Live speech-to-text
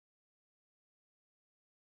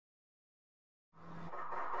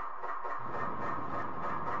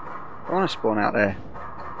don't want to spawn out there.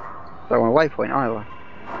 Don't want a waypoint either.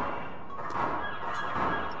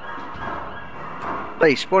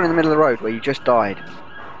 Please, spawn in the middle of the road where you just died.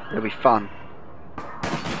 It'll be fun.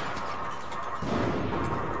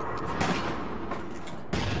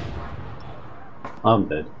 I'm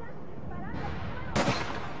dead.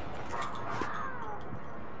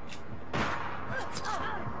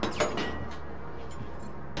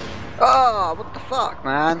 Oh, what the fuck,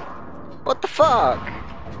 man? What the fuck?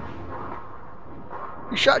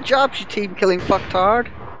 You shot jobs, you team killing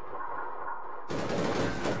fucktard.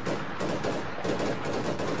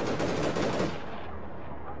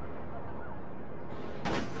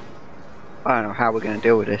 I don't know how we're going to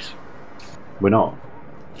deal with this. We're not.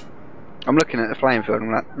 I'm looking at the playing field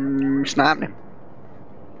and I'm like, it's not happening.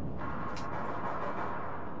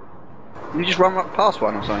 You just run right past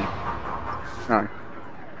one or something? No.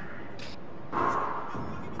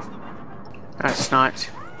 That's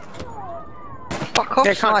sniped. Fuck off,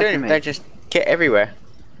 They can't do sniping anything, me. they just get everywhere.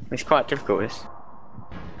 It's quite difficult, this.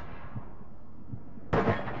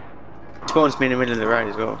 Spawns me in the middle of the road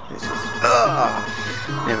as well. This is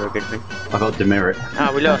never a good thing. I got demerit.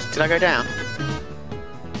 Oh, we lost. Did I go down?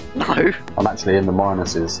 No. I'm actually in the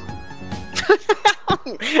minuses.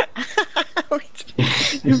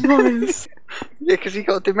 Yeah, because he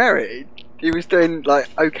got demerit. He was doing like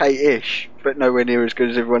okay-ish, but nowhere near as good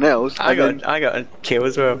as everyone else. I got a kill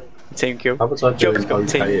as well. Team kill. How was I doing Job's got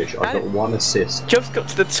okay-ish? team. I got 1 assist. Job's got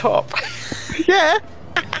to the top. Yeah.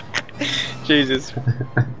 Jesus.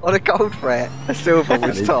 On a gold threat, a silver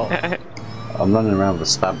was top. I'm running around with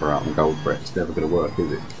a stabber out on gold bricks. It's never going to work,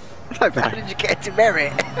 is it? No, but how did you get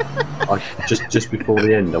demerit? Just before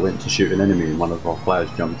the end, I went to shoot an enemy and one of our players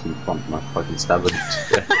jumped in front and I fucking stabbed him.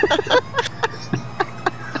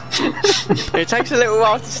 It takes a little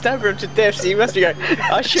while to stab him to death, so you must be going,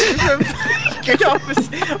 I shoot him for good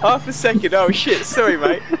half a second. Oh shit, sorry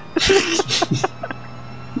mate.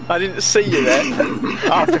 I didn't see you there.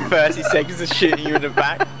 After 30 seconds of shooting you in the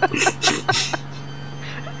back.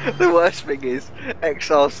 The worst thing is,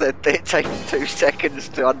 XR said that it takes 2 seconds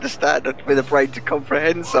to understand and with a brain to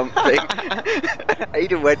comprehend something.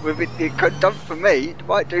 Aiden went with it, it could done for me, it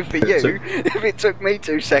might do for you. If it took me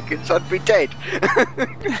 2 seconds, I'd be dead.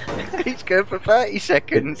 He's going for 30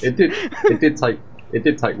 seconds. It did take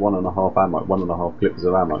 1.5 ammo, 1.5 clips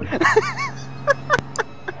of ammo.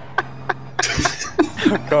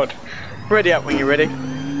 Oh god. Ready up when you're ready.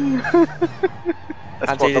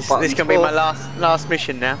 I'll do this. This can be my last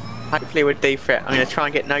mission now. Hopefully with D-Threat. I'm going to try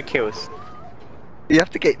and get no kills. You have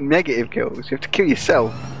to get negative kills, you have to kill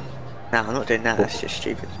yourself. No, I'm not doing that, that's just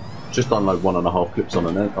stupid. Just unload 1.5 clips on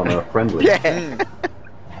a friendly. Yeah.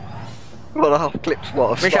 1.5 clips,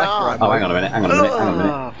 what, a Mission sniper on. ammo? Oh, hang on a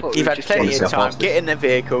minute. You've had plenty of time, get in the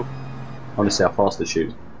vehicle. I want to see how fast it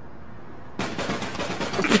shoots.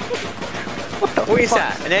 What is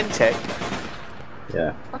that? An N-Tech?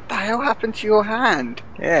 Yeah. What the hell happened to your hand?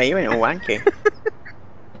 Yeah, you went all wanky.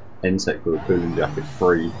 N-Tech with a cooling jacket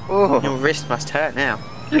free. Oh, Your wrist must hurt now.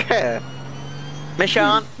 yeah.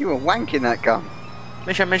 Mission! You were wanking that gun.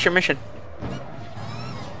 Mission.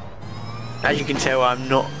 As you can tell, I'm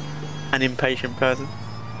not an impatient person.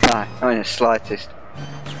 No, not in the slightest.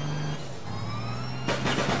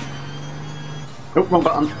 Oh, wrong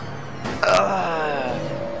button.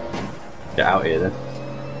 Get out here then.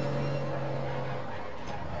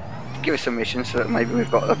 Give us a mission so that maybe we've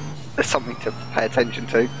got something to pay attention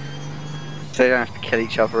to. So you don't have to kill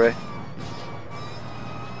each other here.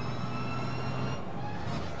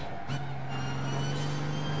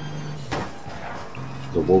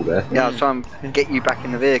 There's a wall there. Yeah, I'll try and get you back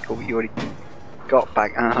in the vehicle, but you already got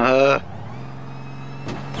back.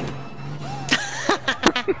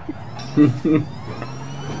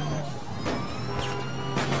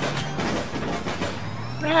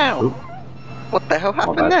 Ow! What the hell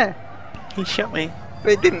happened bad. there? He shot me.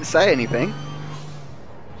 But it didn't say anything.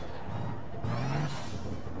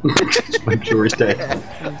 Just make sure he's dead.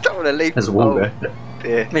 Yeah. Don't want to leave. There's a wall there.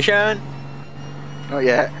 Dear. Mission! Not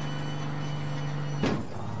yet.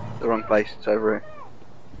 The wrong place. It's over here.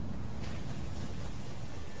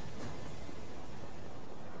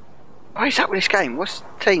 What is up with this game? What's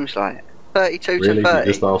teams like? 32 Really? to 30? You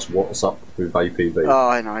just asked what's up with APB. Oh,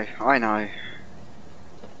 I know.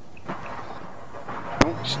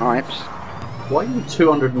 Oh, snipes. Why are you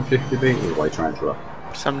 250 meters away, Tarantula?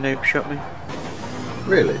 Some noob shot me.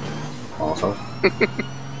 Really? Arsehole.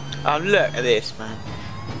 Oh, look at this, man.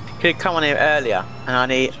 Could have come on here earlier, and I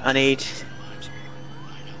need.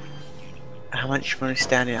 How much money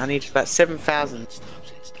standing? I need about 7,000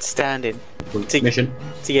 standing Mission.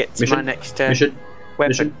 to get to my next Mission. weapon.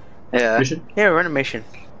 Mission. Yeah. Mission. Yeah, we're on a mission.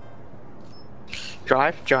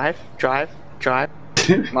 Drive.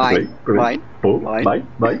 Mine. Mine. Oh, Mine. mine.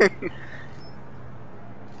 Mine.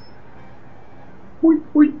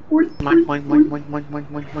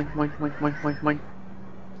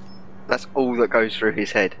 That's all that goes through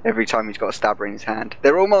his head every time he's got a stabber in his hand.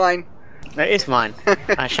 They're all mine. It is mine.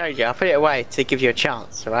 I showed you. I put it away to give you a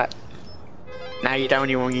chance, alright? Now you don't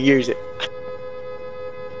even want to use it.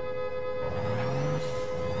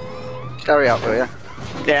 Just hurry up, will ya?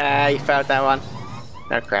 Yeah, you failed that one.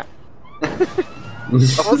 No crap.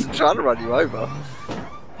 I wasn't trying to run you over.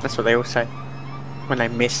 That's what they all say. When they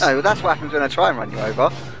miss. No, well, that's what happens when I try and run you over.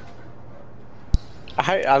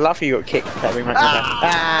 I love you got kicked. That we might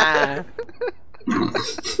ah!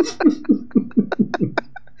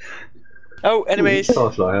 Oh, enemies!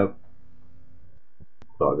 What shall I have?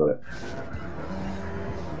 Oh, I got it.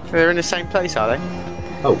 They're in the same place, are they?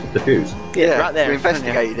 Oh, defuse. Yeah, right there. We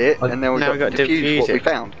investigated it, and then we now got to defuse what we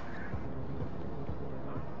found.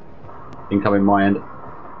 Incoming my end.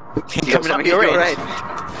 Coming up your end.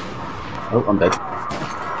 Oh, I'm dead.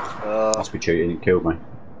 Must be cheating, he killed me.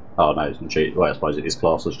 Oh no, it's not cheating. Well, I suppose it is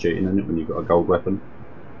classed as cheating, isn't it, when you've got a gold weapon?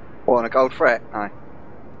 What, on a gold threat? No.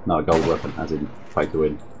 No, a gold weapon, as in pay to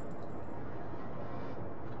win.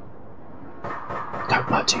 Don't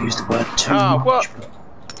like to use the word too much. What?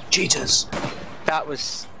 Cheaters. That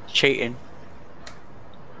was cheating.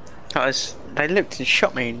 That was. They looked and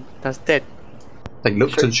shot me and I was dead. They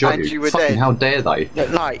looked and shot you. were Fucking dead. how dare they?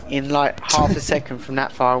 In half a second from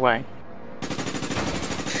that far away.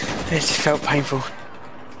 It just felt painful.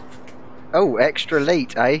 Oh, extra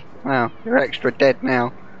late, eh? Wow, you're extra dead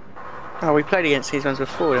now. Oh, we played against these ones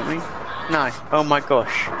before, didn't we? No. Oh my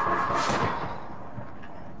gosh.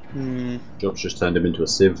 Job's just turned him into a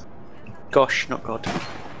sieve. Gosh, not God.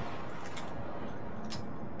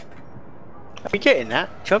 Are we getting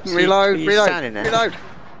that? Jobs? Reload, you reload, standing there? reload,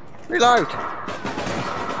 reload.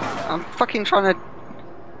 I'm fucking trying to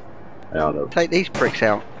Yeah, I know. take these pricks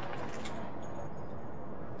out.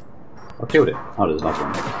 I killed it. Oh, there's another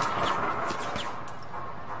one.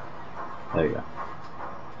 There you go.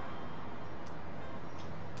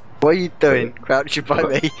 What are you doing, crouching by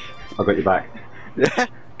me? I got you back. Yeah,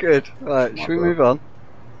 good. Right, should we move on?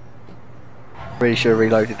 Really should have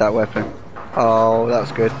reloaded that weapon. Oh, that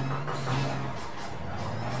was good.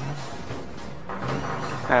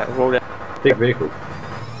 Roll down. Big vehicle.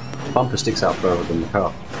 Bumper sticks out further than the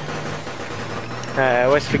car.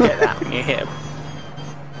 Always forget that when you hit him.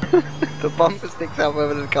 The bumper sticks out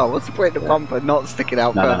further than the car. What's the point of the bumper not sticking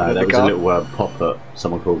out further No, than there the was a car? little pop at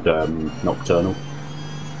someone called Nocturnal.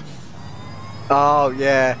 Oh,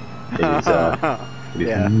 yeah. It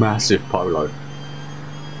is massive polo.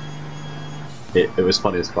 It was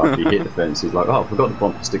funny as fuck. He hit the fence. He's like, "Oh, I forgot the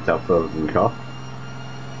bumper sticked out further than the car."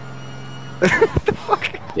 The fuck?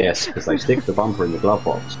 Yes, because they stick the bumper in the glove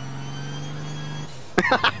box.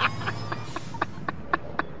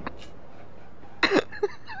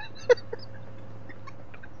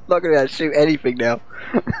 Not gonna be able to shoot anything now.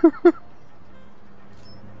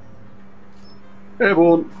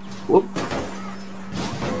 Airborne. Whoop.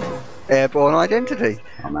 Airborne identity.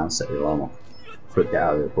 Oh man, set the alarm off. Quick, get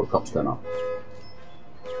out of here. Put cops down up.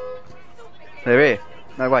 They're here.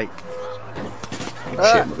 No, wait.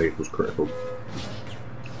 Shit, my vehicle's critical.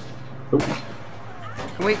 Oop.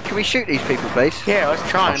 Can we shoot these people, please? Yeah, I was I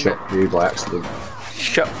trying, shot you by accident. but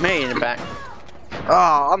shot me in the back.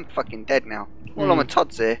 Oh, I'm fucking dead now. All on my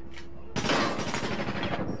Todd's here.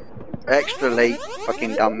 Extra late.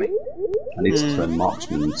 Fucking done me. I need to turn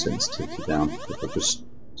marksman sensitivity down. If I just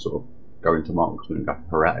sort of go into marksman and go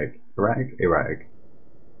erratic.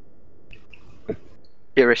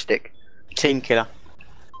 Heuristic. Team killer.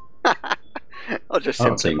 I'll just I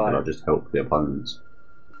don't think simplify. I just help the opponents.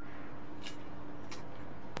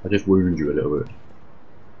 I just wound you a little bit.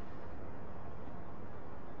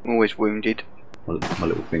 I'm always wounded. My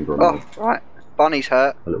little finger on Oh, right. Bunny's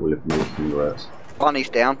hurt. my little finger hurts. Bunny's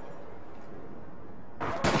down.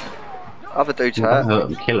 Other dude's Don't hurt. hurt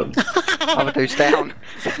him, kill him. Other dude's down.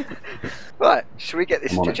 Right, should we get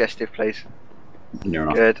this I'm on it. digestive, please? Near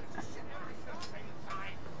enough. Good.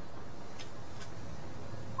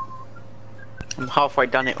 I'm halfway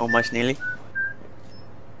done it, almost nearly.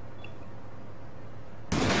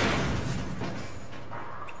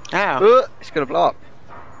 Ow. It's gonna blow up.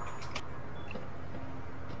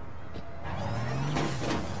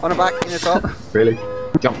 On the back, in the top. Really?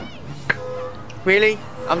 Jump. Really?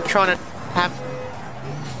 I'm trying to have...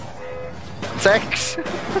 Sex.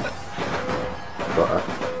 Got her.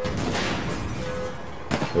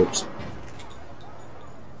 Oops.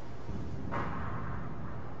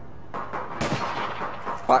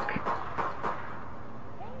 Fuck.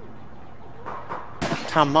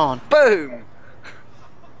 Come on. Boom!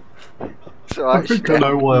 So I think I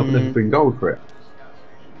know why I've never been gold for it.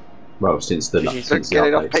 Well, since the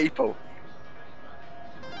getting off update. people.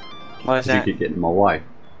 Why is that? You keep getting in my way.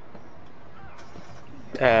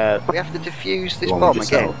 We have to defuse this bomb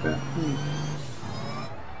again.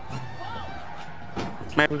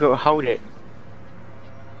 Maybe we've got to hold it.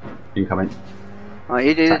 Incoming. Right,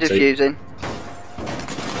 you do the defusing.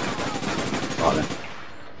 Right then.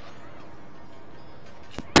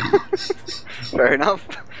 Fair enough.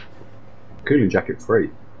 Cooling jacket free.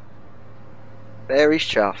 There he's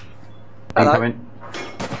chuff. Hello. Incoming.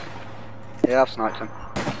 Yeah, I've sniped him.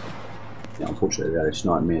 Yeah, unfortunately they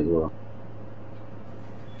sniped me as well.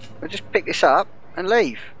 We'll just pick this up and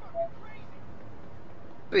leave.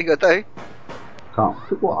 What you gotta do? Can't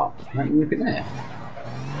pick what up? Ain't anything there.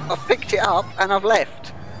 I've picked it up and I've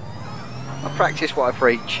left. I practice what I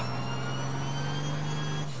preach.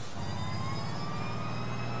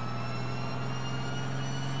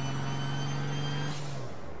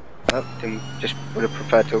 Oh, just would have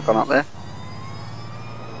preferred to have gone up there.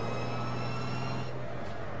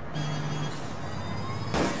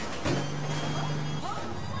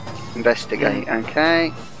 Investigate,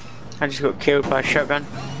 okay. I just got killed by a shotgun.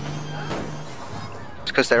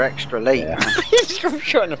 It's because they're extra elite. Yeah. You just got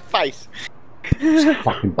shot in the face.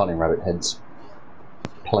 Fucking bunny rabbit heads.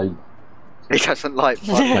 Plague. He doesn't like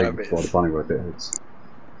bunny rabbits. By the bunny rabbit heads.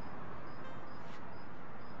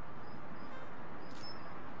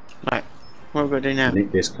 Right, what have we got to do now?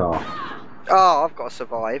 Nick this car. Oh, I've got to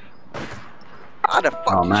survive. How the fuck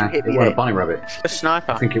Oh did man, you hit it me wasn't a there? bunny rabbit. A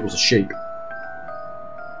sniper. I think it was a sheep.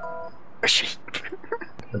 A sheep.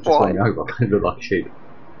 They just Why? ran me over. It looked like a sheep.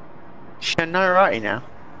 She had no righty now.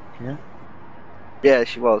 Yeah. Yeah,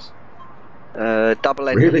 she was. Double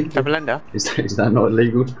end. Really? Double ender. Is that not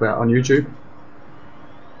illegal to put out on YouTube?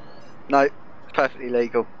 No, it's perfectly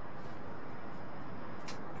legal.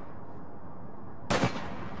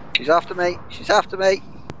 She's after me. She's after me.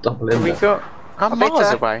 Double We ender. got. I'm I bet miles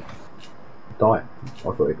her. away. Die. I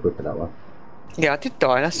got it quicker that way. Yeah, I did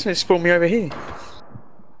die. That's what spawned me over here.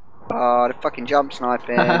 Oh, the fucking jump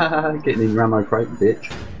sniping. Getting in your ammo crate,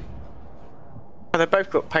 bitch. Oh, they both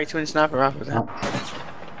got pay to win sniper rifles. Ouch.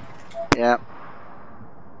 Yeah.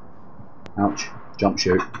 Ouch. Jump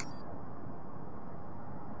shoot.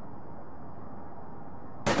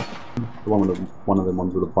 One of them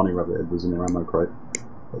ones with a bunny rabbit head was in their ammo crate.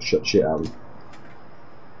 Got shut shit out of them.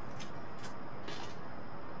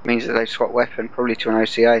 Means that they've swapped weapon, probably to an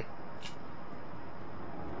OCA.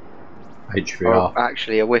 HVR. Or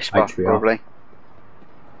actually a Whisper, HVR. probably.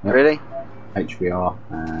 Yep. Really? HVR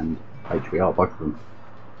and HVR, both of them.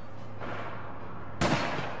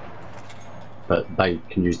 But they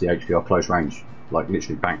can use the HVR close range. Like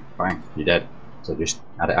literally bang, bang, you're dead. So just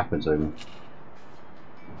had it happen to me.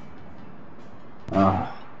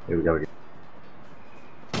 Ah, here we go again.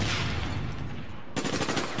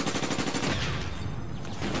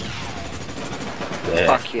 Yeah,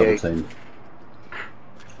 Fuck you. double team.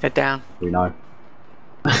 They're down. We know.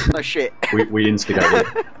 No shit. We instigated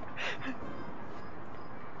it.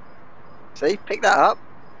 See, pick that up.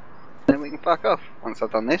 Then we can fuck off once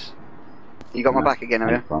I've done this. You got my back again, have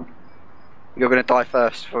you? Front. You're going to die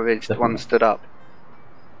first for the one stood up.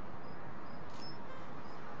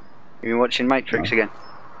 You been watching Matrix No. again?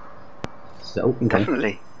 So, okay.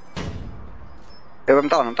 Definitely. Oh, I'm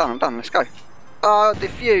done, let's go. Oh,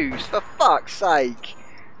 defuse, for fuck's sake.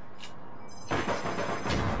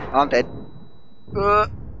 I'm dead. Oh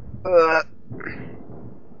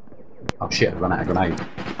shit, I ran out of grenade.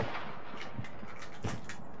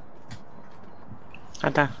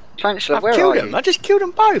 I'm down. Chancellor, I've where killed are them. you? I just killed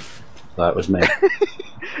them both. So it was me.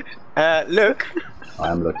 Look. I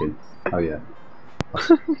am looking. Oh yeah.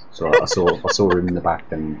 So I saw him in the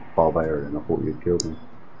back and Barbarian and I thought you'd killed him.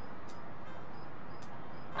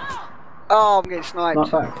 Oh, I'm getting sniped.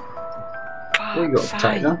 Not back. Well, you got a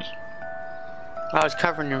potato. I was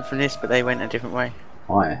covering them from this, but they went a different way.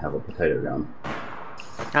 I have a potato gun.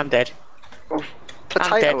 I'm dead. Well, I'm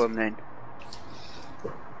potato dead. them then.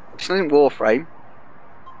 It's not in Warframe.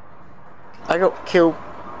 I got killed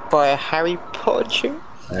by a Harry Potter shoe.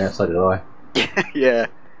 Yeah, so did I. Yeah.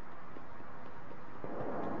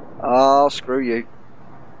 Oh, screw you.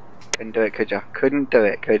 Couldn't do it, could ya? Couldn't do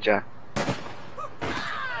it, could ya?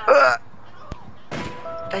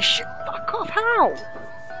 They should fuck off. How?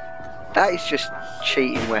 That is just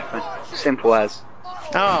cheating weapon. Simple as.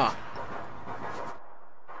 Ah.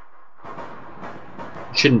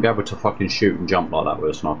 You shouldn't be able to fucking shoot and jump like that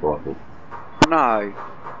with a sniper rifle. No.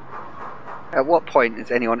 At what point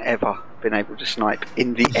has anyone ever been able to snipe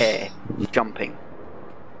in the air, jumping?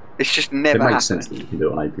 It's just never It makes happened. sense that you can do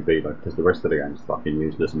it on APB though, because the rest of the game's fucking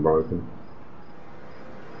useless and broken.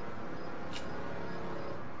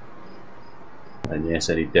 And yes,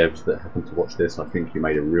 any devs that happen to watch this, I think you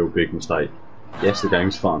made a real big mistake. Yes, the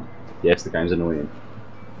game's fun. Yes, the game's annoying.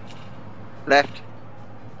 Left.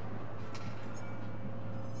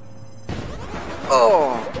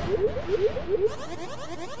 Oh!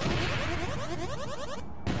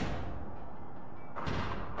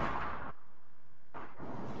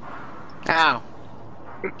 Ow!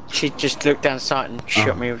 She just looked down sight and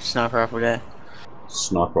shot me with a sniper rifle there.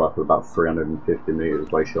 Sniper rifle about 350 metres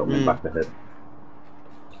away, shot me back the head.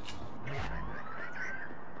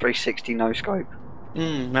 360 no scope.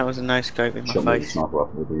 That was a no scope in my Shot me with a face. sniper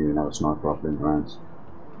rifle, with you know a sniper rifle in your hands.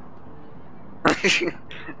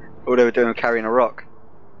 All they were doing was carrying a rock.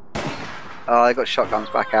 Oh, they got shotguns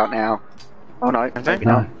back out now. Oh no, maybe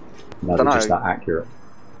not. No, they're just that accurate.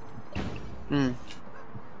 Hmm.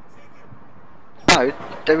 No,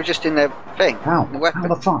 they were just in their thing. How? The weapon. How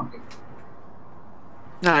the fuck?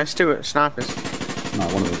 No, it's still at snipers. No,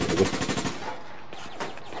 one of them was a whisper.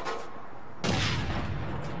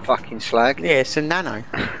 Fucking slag. Yeah, it's a nano.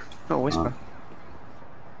 Not a whisper.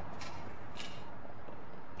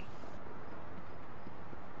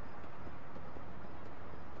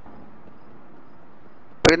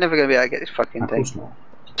 We're never going to be able to get this fucking Of thing. course not.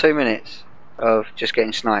 2 minutes of just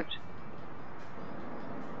getting sniped.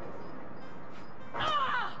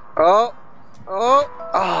 Oh! Oh!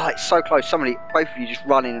 Oh, it's so close. Somebody, both of you just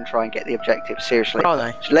run in and try and get the objective. Seriously. Are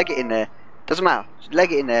they? Just leg it in there. Doesn't matter. Just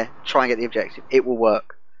leg it in there, try and get the objective. It will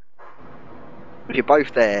work. If you're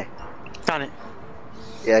both there, Done it.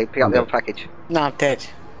 yeah, pick up the other package. No, I'm dead.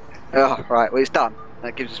 Oh, right, well it's done.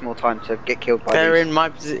 That gives us more time to get killed by They're these. in my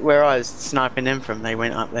where I was sniping them from. They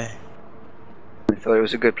went up there. I thought it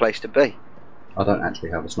was a good place to be. I don't actually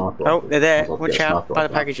have a sniper Oh, rifle. they're there. I'll Watch get a out sniper by the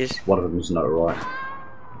rifle. packages. One of them is no right.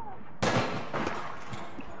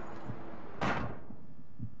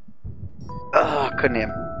 Oh, I couldn't hit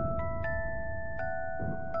 'em.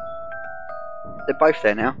 They're both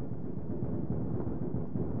there now.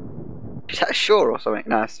 Is that a shore or something?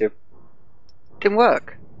 No, it's still. Didn't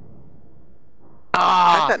work. How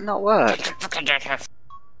Ah! did that not work?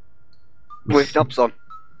 With knobs on.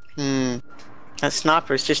 That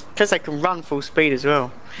sniper is just because they can run full speed as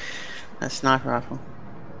well. That sniper rifle.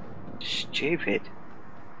 Stupid.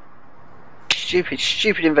 Stupid,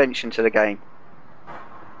 stupid invention to the game.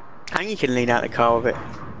 I think you can lean out the car with it.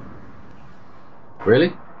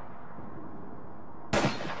 Really?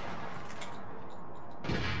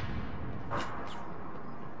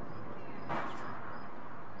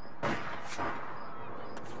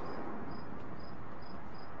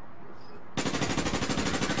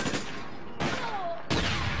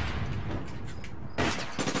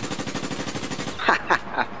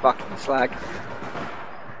 Fucking slag.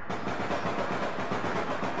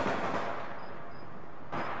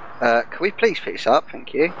 Can we please pick this up?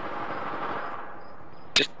 Thank you.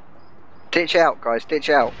 Just ditch out, guys. Ditch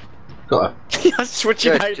out. Got That's what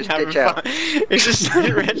you Good, don't just have ditch fun. It's just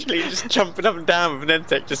you're actually just jumping up and down with an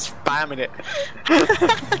N-Tech, just spamming it.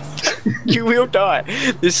 You will die.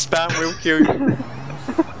 This spam will kill you.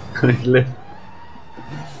 it. Live.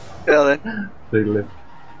 Yeah then. They live.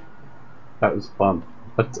 That was fun.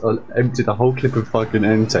 I emptied a whole clip of fucking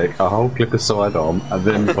N-Tech, a whole clip of sidearm, and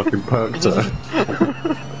then fucking perked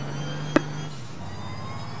her.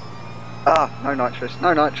 Ah, no nitrous.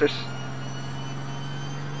 No nitrous.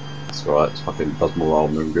 That's right, it's fucking does more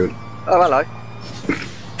harm than good. Oh, hello.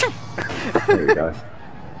 There we go.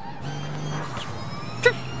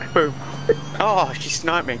 Boom. Oh, she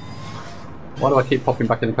sniped me. Why do I keep popping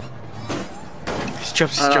back in the car? This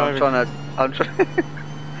job's I'm driving. I'm trying.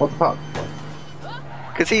 What the fuck?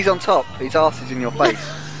 Because he's on top. His arse is in your face.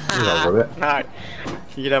 He's over it. No.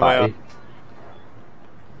 You know my Fatty.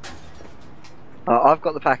 I've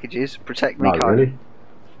got the packages. Protect me, No, Kyle. really?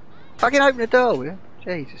 Fucking open the door, will you?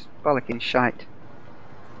 Jesus, bollocking shite.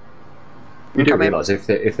 You do Come in. realise if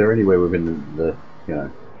they're anywhere within the, you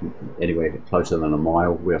know, anywhere closer than a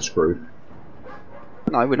mile, we are screwed.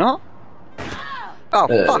 No, we're not. Oh,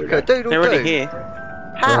 There we fucker, go. doodle They're doo. already here.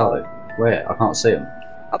 Where How? are they? Where? I can't see them.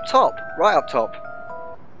 Up top. Right up top.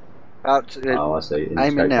 Out. Oh, I see. In the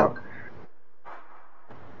aiming skate now. park.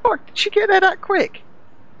 Oh, did she get there that quick?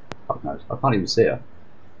 Fuck knows. I can't even see her.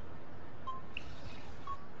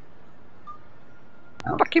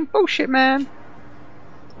 Fucking bullshit, man.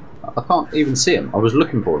 I can't even see them. I was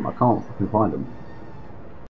looking for them. I can't fucking find them.